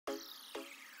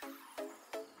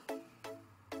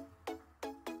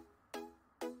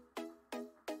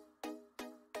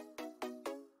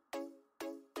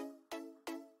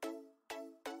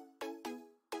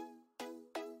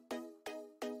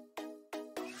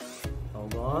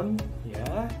on.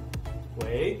 Yeah.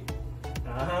 Wait.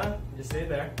 Just stay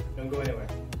there. Don't go anywhere.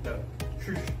 No.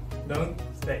 Don't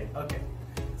stay. Okay.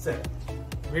 So,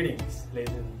 greetings,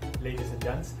 ladies and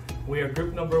gents. We are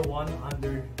group number 1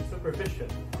 under supervision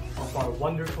of our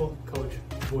wonderful coach,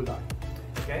 Bulan.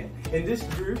 Okay? In this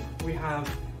group, we have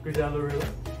Khryzelle, Lorilla,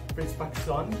 Fritz,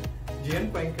 PACSON,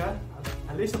 CUENCA,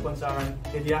 Alysa, PONSARAN,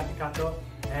 Hideaki, KATO,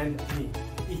 and me,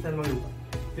 MANGUBAT.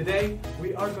 Today,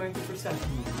 we are going to present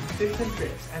you tips and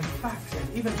tricks and facts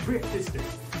and even brief history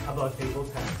about table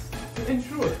tennis to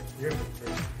ensure your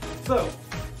victory. So,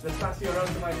 let's pass you around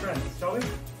to my friends, shall we?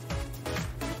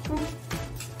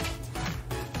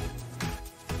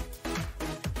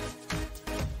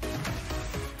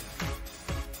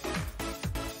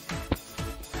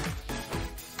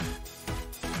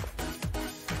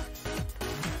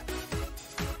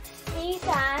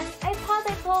 Ethan, I thought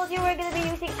I told you we're gonna be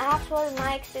using actual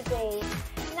mics today,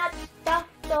 not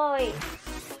stuffed toys.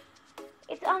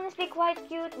 It's honestly quite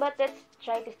cute, but let's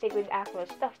try to stick with actual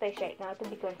stuffed toys right now to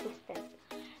be consistent.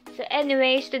 So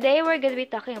anyways, today we're gonna be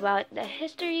talking about the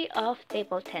history of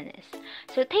table tennis.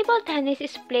 So table tennis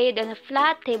is played on a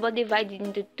flat table divided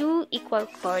into 2 equal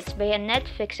courts by a net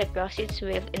fixed across its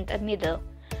width in the middle.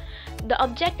 The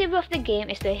objective of the game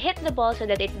is to hit the ball so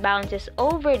that it bounces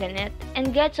over the net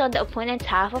and gets on the opponent's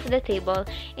half of the table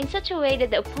in such a way that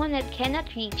the opponent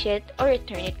cannot reach it or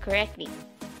return it correctly.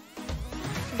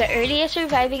 The earliest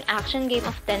surviving action game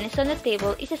of tennis on the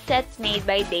table is a set made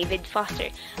by David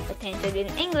Foster, patented in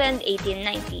England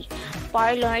 1890,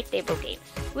 parlour table games,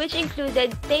 which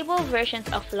included table versions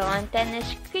of lawn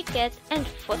tennis, cricket, and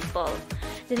football.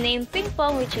 The name ping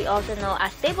pong, which we also know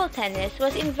as table tennis,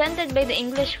 was invented by the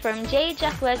English firm J.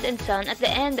 Jacques & Son at the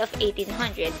end of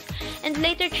 1800s, and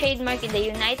later trademarked in the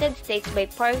United States by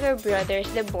Parker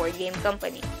Brothers, the board game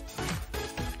company.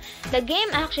 The game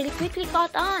actually quickly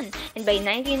caught on, and by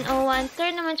 1901,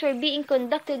 tournaments were being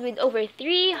conducted with over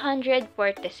 300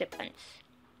 participants.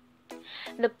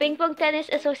 The Ping Pong Tennis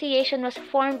Association was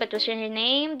formed but was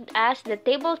renamed as the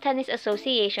Table Tennis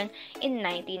Association in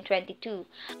 1922,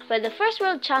 while the first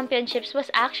World Championships was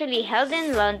actually held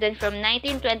in London from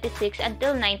 1926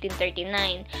 until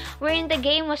 1939, wherein the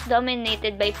game was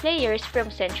dominated by players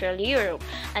from Central Europe,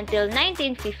 until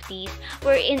 1950s,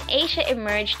 wherein Asia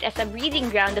emerged as a breeding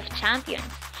ground of champions.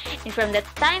 And from that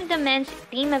time, the men's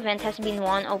team event has been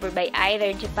won over by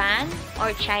either Japan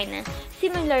or China,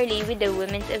 similarly with the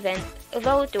women's event,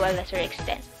 though to a lesser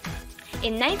extent.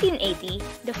 In 1980,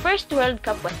 the first World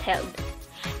Cup was held,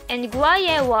 and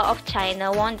Guayewa of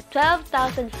China won the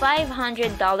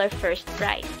 $12,500 first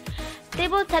prize.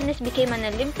 Table tennis became an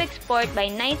Olympic sport by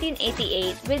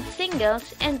 1988 with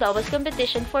singles and doubles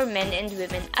competition for men and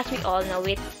women as we all know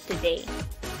it today.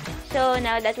 So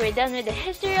now that we're done with the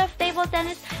history of table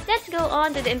tennis, let's go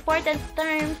on to the important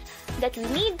terms that we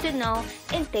need to know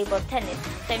in table tennis.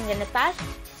 So I'm gonna pass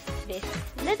this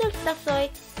little stuffed toy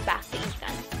back to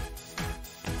Ethan.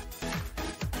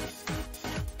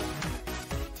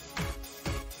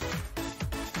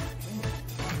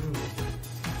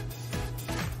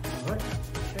 Alright,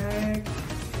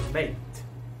 checkmate.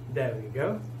 There we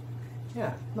go.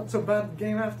 Yeah, not so bad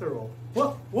game after all.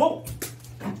 Whoa! Whoa!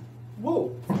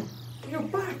 Whoa! You're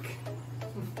back!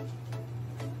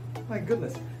 My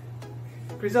goodness.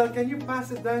 Khryzelle, can you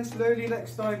pass it down slowly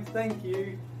next time? Thank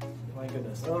you. My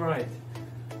goodness. Alright.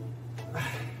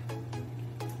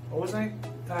 What was I?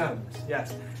 Terms.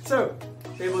 Yes. So,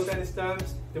 table tennis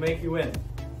terms to make you win.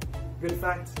 Good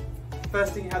fact.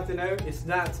 First thing you have to know is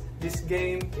that this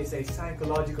game is a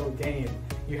psychological game.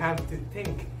 You have to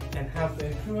think and have to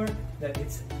ensure that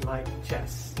it's like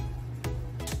chess.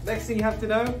 Next thing you have to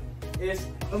know is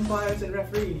umpires and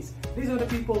referees. These are the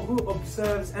people who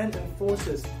observes and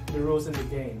enforces the rules in the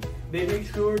game. They make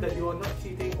sure that you are not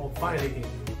cheating or violating.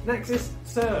 Next is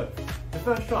serve. The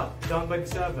first shot done by the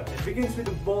server. It begins with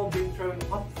the ball being thrown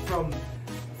up from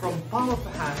palm of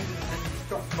the hand and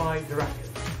struck by the racket.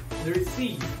 The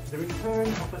receive, the return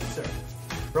of a serve.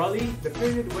 Rally, the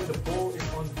period when the ball is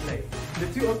on play. The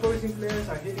 2 opposing players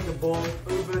are hitting the ball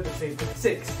over the table.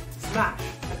 6. Smash,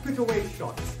 a put away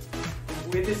shot.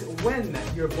 It is when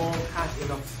your ball has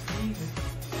enough speed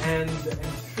and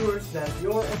ensures that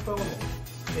your opponent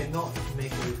cannot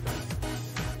make a return.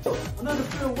 So, another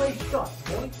put-away shot,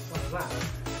 point. What's that?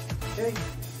 Okay.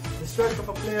 The stroke of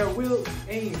a player will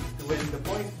aim to win the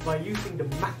point by using the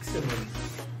maximum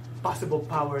possible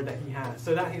power that he has,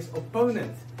 so that his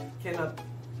opponent cannot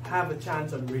have a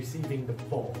chance on receiving the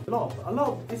ball. Lob. A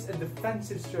lob is a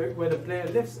defensive stroke where the player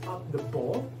lifts up the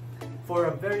ball for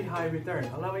a very high return,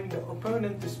 allowing the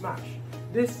opponent to smash.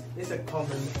 This is a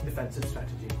common defensive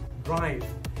strategy. Drive,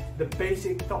 the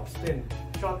basic topspin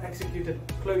shot executed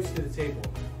close to the table,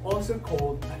 also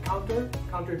called a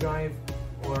counter drive,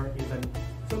 or even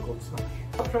so-called smash.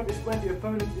 Up shot is when the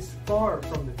opponent is far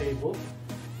from the table,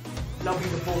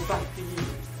 lobbing the ball back to you,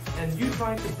 and you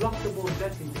try to block the ball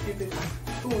gently to keep it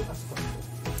as short as possible,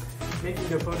 making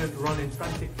the opponent run in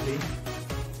frantically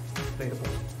to play the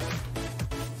ball.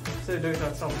 So those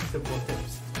are some simple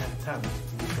tips and terms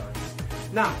for you guys.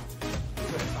 Now,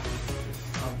 we're going back to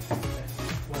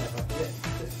whatever.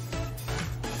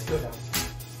 Let's go down.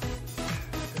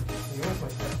 Where's my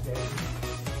first game?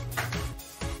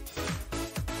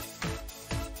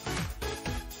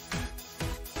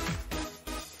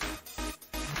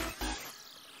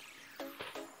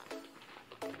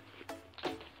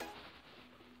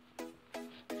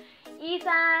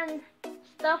 Ethan,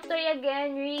 stuff toy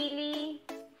again, really?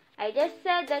 I just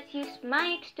said let's use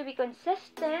mics to be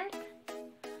consistent.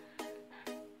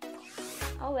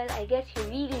 Oh well, I guess you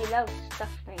really love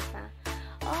stuff toys, huh?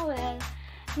 Oh well.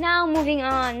 Now moving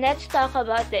on, let's talk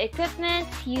about the equipment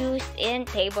used in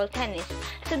table tennis.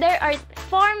 So there are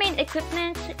 4 main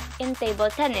equipments in table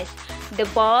tennis: the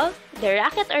ball, the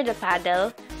racket or the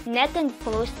paddle, net and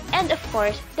post, and of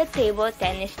course the table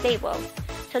tennis table.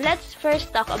 So let's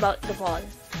first talk about the ball.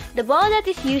 The ball that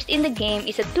is used in the game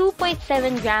is a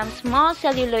 2.7 gram small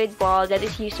celluloid ball that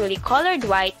is usually colored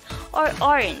white or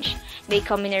orange. They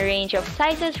come in a range of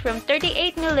sizes from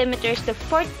 38mm to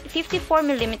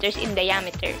 54mm in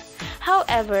diameter.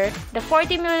 However, the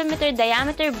 40mm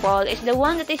diameter ball is the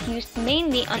one that is used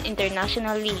mainly on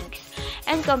international leagues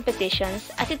and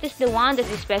competitions, as it is the one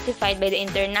that is specified by the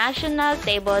International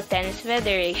Table Tennis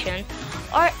Federation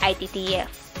or ITTF.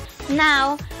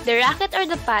 Now, the racket or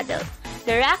the paddle.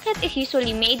 The racket is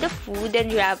usually made of wood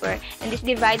and rubber and is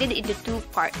divided into 2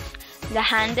 parts, the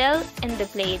handle and the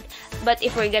blade. But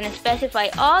if we're gonna specify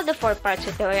all the 4 parts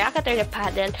of the racket or the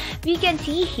paddle, we can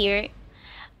see here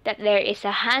that there is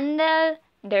a handle,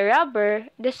 the rubber,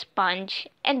 the sponge,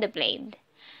 and the blade.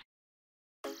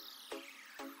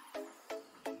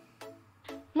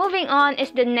 Moving on is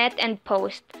the net and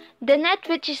post. The net,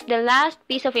 which is the last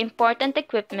piece of important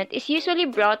equipment, is usually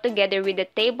brought together with the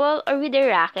table or with the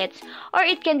rackets, or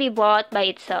it can be bought by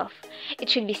itself. It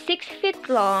should be 6 feet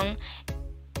long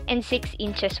and 6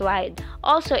 inches wide.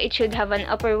 Also, it should have an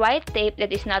upper white tape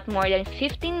that is not more than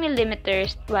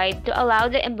 15mm wide to allow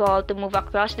the ball to move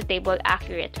across the table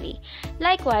accurately.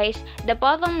 Likewise, the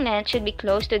bottom net should be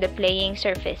close to the playing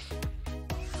surface.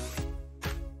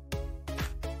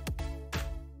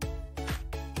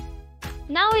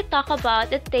 Now we talk about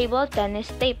the table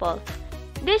tennis table.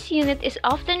 This unit is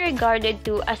often regarded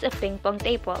to as a ping pong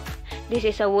table. This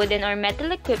is a wooden or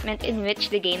metal equipment in which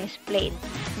the game is played.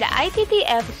 The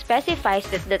ITTF specifies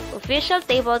that the official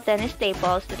table tennis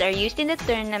tables that are used in the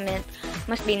tournament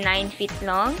must be 9 feet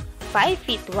long, 5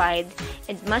 feet wide,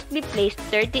 and must be placed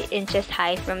 30 inches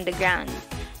high from the ground.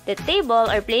 The table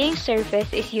or playing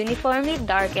surface is uniformly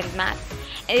dark and matte,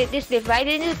 and it is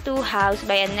divided into 2 halves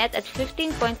by a net at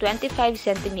 15.25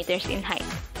 centimeters in height.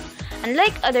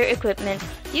 Unlike other equipment,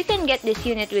 you can get this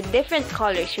unit with different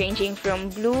colors ranging from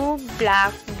blue,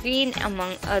 black, green,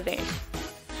 among others.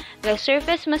 The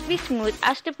surface must be smooth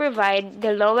as to provide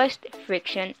the lowest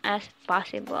friction as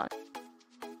possible.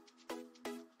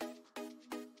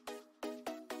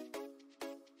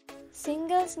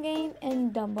 Singles game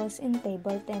and doubles in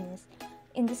table tennis.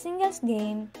 In the singles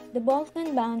game, the ball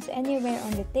can bounce anywhere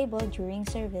on the table during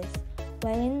service,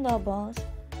 while in doubles,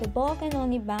 the ball can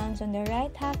only bounce on the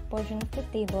right half portion of the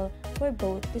table for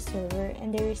both the server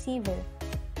and the receiver.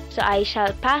 So I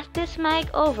shall pass this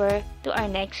mic over to our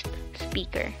next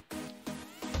speaker.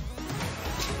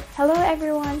 Hello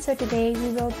everyone, so today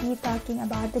we will be talking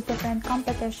about the different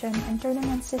competition and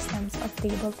tournament systems of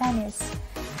table tennis.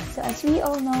 So as we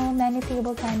all know, many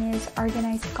table tennis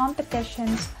organize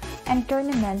competitions and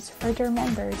tournaments for their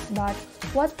members, but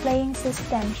what playing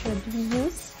system should we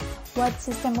use? What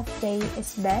system of play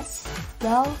is best?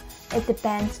 Well, it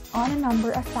depends on a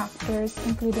number of factors,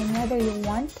 including whether you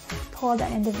want to hold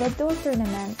an individual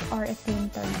tournament or a team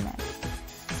tournament.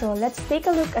 So let's take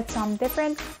a look at some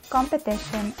different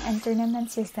competition and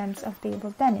tournament systems of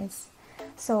table tennis.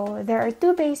 So there are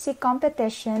 2 basic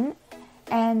competition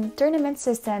and tournament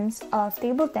systems of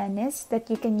table tennis that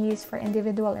you can use for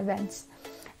individual events.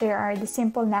 There are the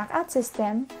simple knockout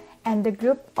system and the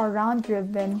group or round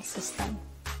robin system.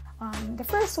 The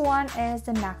first one is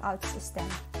the knockout system.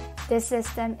 This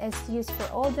system is used for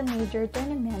all the major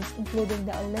tournaments, including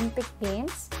the Olympic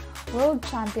Games, World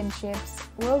Championships,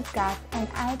 World Cup, and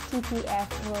ITTF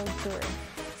World Tour.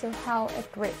 So how it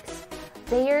works.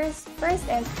 Players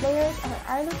are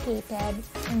allocated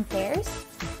in pairs.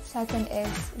 Second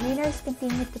is, winners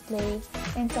continue to play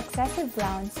in successive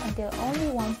rounds until only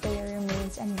one player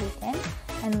remains unbeaten.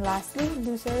 And lastly,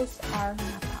 losers are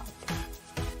knocked out.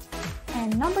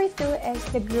 And number 2 is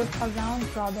the group or round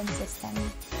robin system.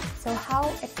 So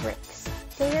how it works.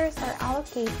 Players are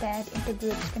allocated into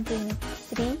groups containing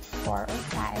 3, 4, or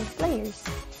 5 players.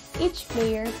 Each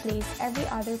player plays every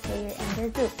other player in their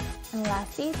group. And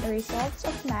lastly, the results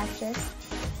of matches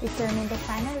determine the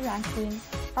final ranking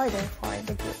order for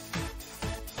the group.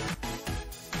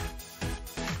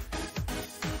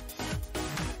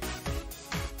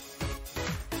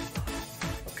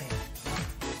 Okay.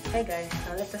 Hi guys,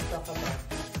 now let us talk about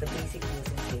the basic rules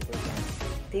in table tennis.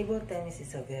 Table tennis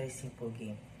is a very simple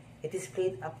game. It is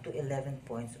played up to 11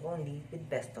 points only with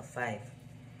best of 5.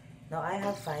 Now I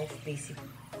have 5 basic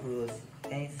rules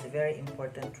and it is very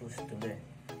important rules to learn.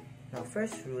 Now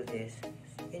first rule is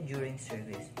during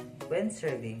service. When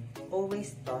serving,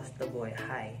 always toss the ball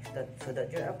high so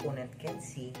that your opponent can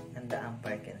see and the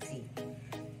umpire can see.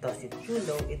 Toss it too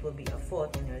low, it will be a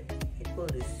fault and it will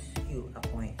lose you a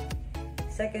point.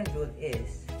 Second rule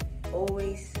is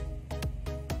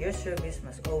your service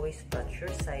must always touch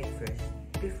your side first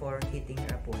before hitting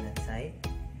your opponent's side.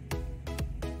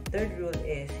 Third rule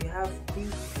is you have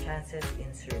 2 chances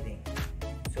in serving.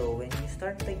 So when you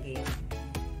start the game,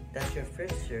 that's your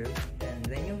first serve, and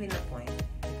when you win a point,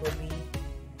 it will be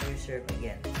your serve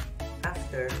again.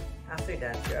 After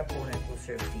that, your opponent will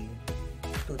serve to you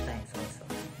 2 times also.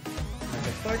 Now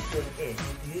the fourth rule is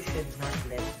you should not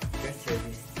let your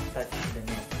service touch the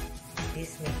net.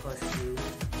 This may cause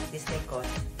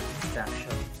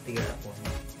distraction to your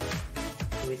opponent.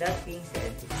 So with that being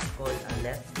said, it is called a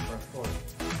let or fault.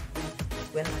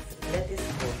 When let is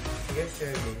fault, your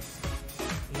service,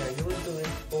 you will do it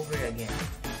over again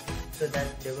so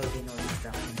that there will be no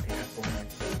distraction to your opponent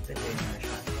with return your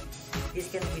shot.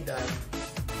 This can be done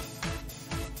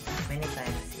many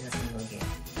times in a single game,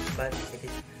 but it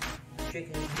is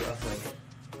strictly to avoid it.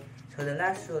 So the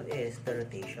last rule is the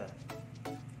rotation.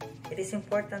 It is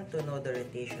important to know the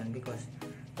rotation because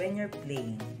when you're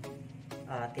playing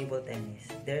table tennis,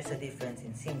 there's a difference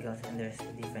in singles and there's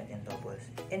a difference in doubles.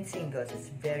 In singles, it's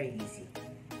very easy.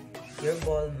 Your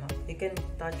ball can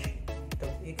touch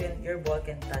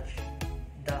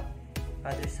the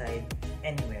other side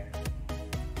anywhere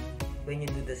when you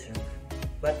do the serve.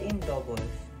 But in doubles,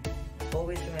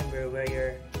 always remember where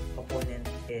your opponent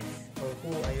is or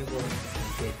who are you going to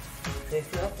serve with. So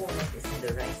if your opponent is on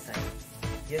the right side,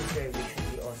 your service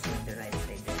should be also on the right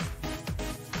side then.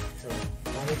 So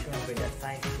always remember that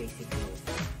 5 basic rules.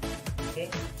 Okay?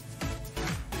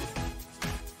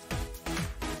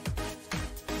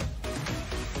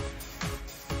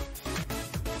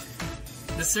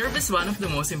 The serve is one of the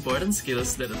most important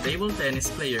skills that a table tennis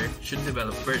player should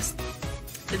develop first.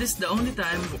 It is the only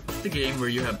time of the game where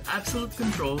you have absolute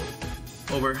control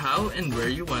over how and where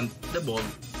you want the ball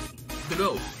to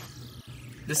go.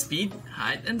 The speed,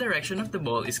 height, and direction of the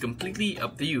ball is completely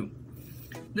up to you.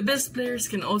 The best players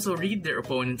can also read their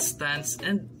opponent's stance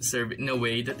and serve in a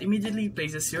way that immediately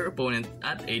places your opponent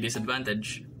at a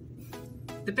disadvantage.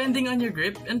 Depending on your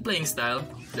grip and playing style,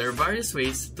 there are various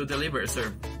ways to deliver a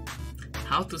serve.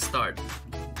 How to start.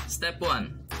 Step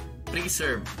 1.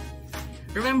 Pre-serve.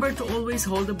 Remember to always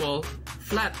hold the ball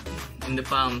flat in the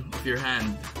palm of your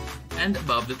hand and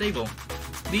above the table.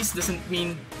 This doesn't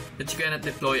mean that you cannot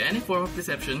deploy any form of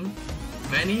deception.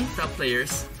 Many top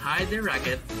players hide their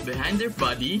racket behind their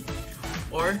body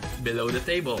or below the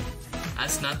table,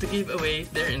 as not to give away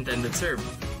their intended serve.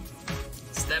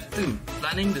 Step 2.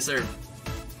 Planning the serve.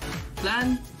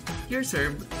 Plan your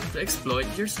serve to exploit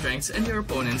your strengths and your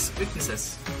opponent's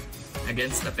weaknesses.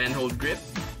 Against a pen-hold grip,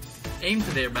 aim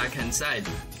to their backhand side.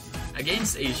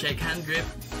 Against a shake-hand grip,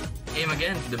 aim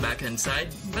again to the backhand side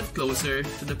but closer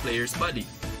to the player's body.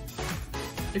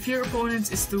 If your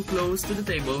opponent is too close to the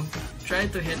table, try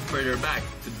to hit further back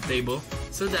to the table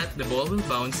so that the ball will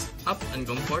bounce up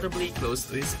uncomfortably close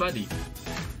to his body.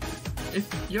 If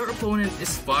your opponent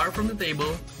is far from the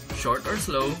table, short or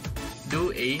slow,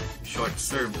 do a short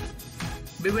serve.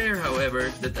 Beware,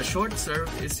 however, that a short serve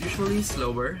is usually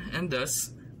slower and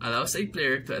thus allows a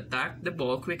player to attack the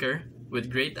ball quicker with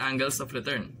great angles of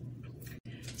return.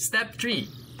 Step 3.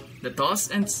 The toss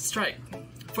and strike.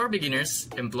 For beginners,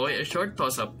 employ a short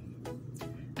toss-up.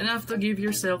 Enough to give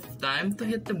yourself time to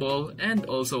hit the ball and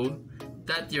also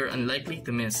that you're unlikely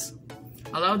to miss.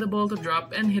 Allow the ball to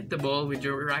drop and hit the ball with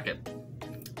your racket.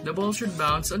 The ball should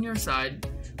bounce on your side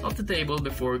of the table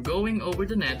before going over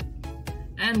the net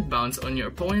and bounce on your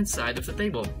opponent's side of the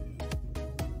table.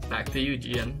 Back to you,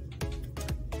 Gian.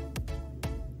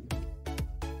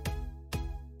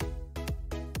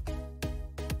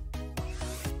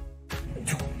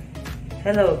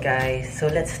 Hello guys, so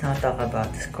let's now talk about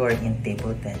scoring in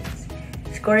table tennis.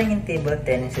 Scoring in table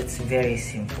tennis is very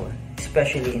simple,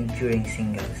 especially during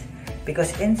singles.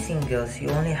 Because in singles, you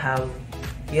have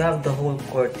the whole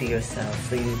court to yourself,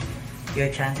 so your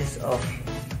chances of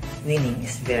winning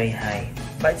is very high.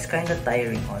 But it's kind of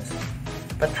tiring also.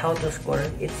 But how to score?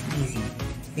 It's easy.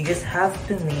 You just have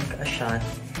to make a shot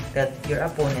that your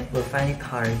opponent will find it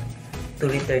hard to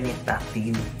return it back to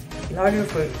you. In order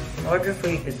for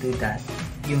you to do that,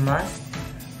 you must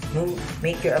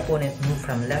make your opponent move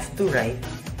from left to right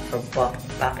or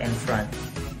back and front,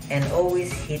 and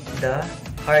always hit the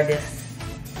hardest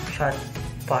shot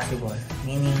possible.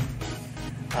 Meaning,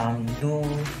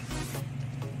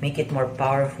 make it more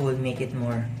powerful, make it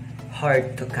more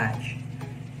hard to catch.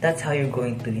 That's how you're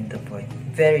going to win the point.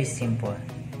 Very simple.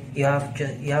 You have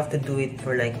to do it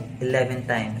for like 11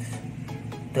 times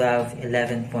to have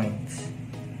 11 points.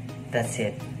 That's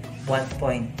it. 1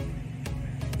 point.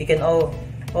 You can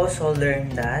also learn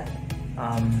that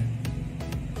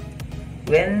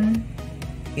when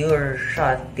your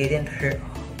shot didn't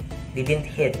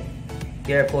hit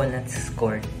your opponent's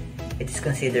score, it is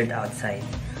considered outside.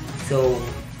 So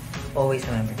always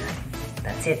remember that.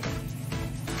 That's it.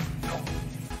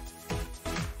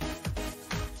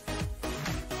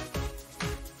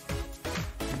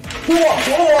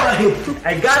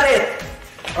 I got it!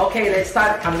 Okay, let's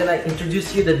start. I'm gonna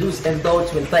introduce you the do's and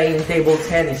don'ts when playing table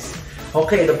tennis.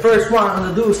 Okay, the first one on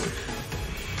the do's.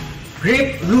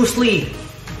 Grip loosely.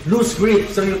 Loose grip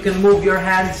so you can move your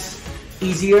hands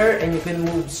easier and you can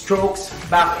move strokes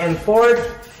back and forth,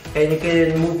 and you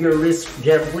can move your wrist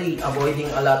gently, avoiding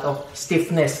a lot of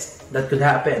stiffness that could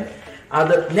happen.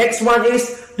 The next one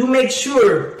is to make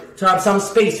sure to have some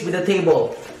space with the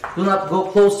table. Do not go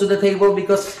close to the table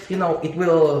because it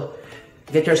will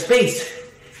get your space.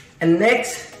 And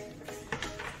next,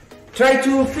 try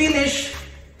to finish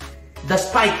the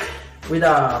spike with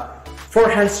a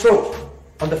forehand stroke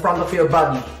on the front of your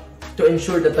body to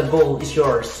ensure that the goal is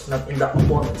yours, not in the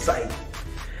opponent's side.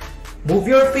 Move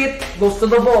your feet close to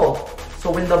the ball.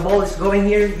 So when the ball is going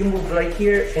here, you move right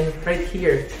here and right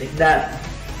here, like that.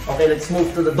 Okay, let's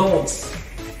move to the don'ts.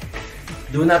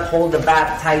 Do not hold the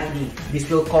bat tightly. This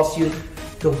will cause you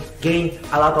to gain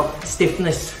a lot of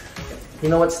stiffness. You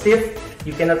know what's stiff?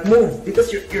 You cannot move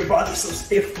because your body is so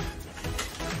stiff.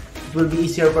 It will be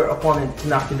easier for your opponent to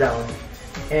knock you down.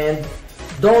 And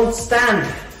don't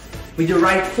stand with your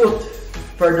right foot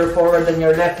further forward than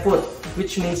your left foot,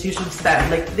 which means you should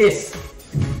stand like this,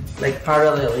 like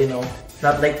parallel,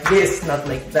 not like this, not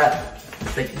like that,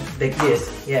 like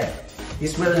this. Yeah,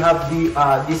 this will have the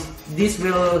this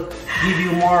will give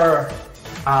you more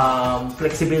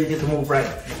flexibility to move right,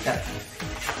 like that,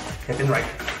 left and right.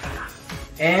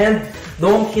 And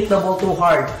don't hit the ball too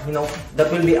hard,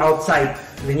 that will be outside.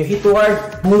 When you hit too hard,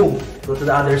 move, go to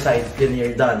the other side, then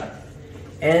you're done.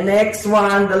 And next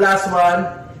one, the last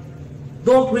one,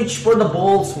 don't reach for the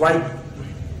balls wide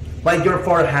your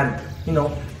forehand.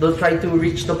 Don't try to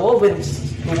reach the ball when it's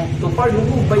too far. You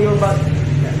move by your body.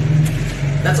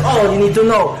 Yeah. That's all you need to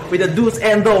know with the do's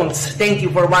and don'ts. Thank you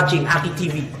for watching Aki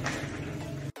TV.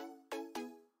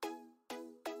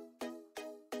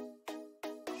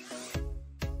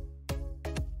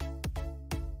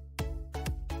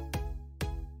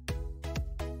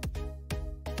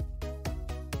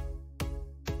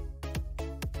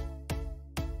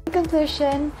 In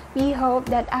conclusion, we hope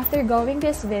that after going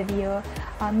this video,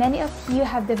 many of you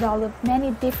have developed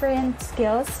many different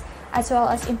skills as well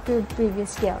as improved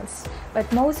previous skills.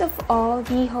 But most of all,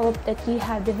 we hope that you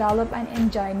have developed an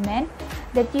enjoyment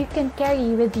that you can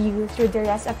carry with you through the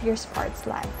rest of your sports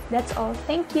life. That's all.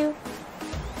 Thank you.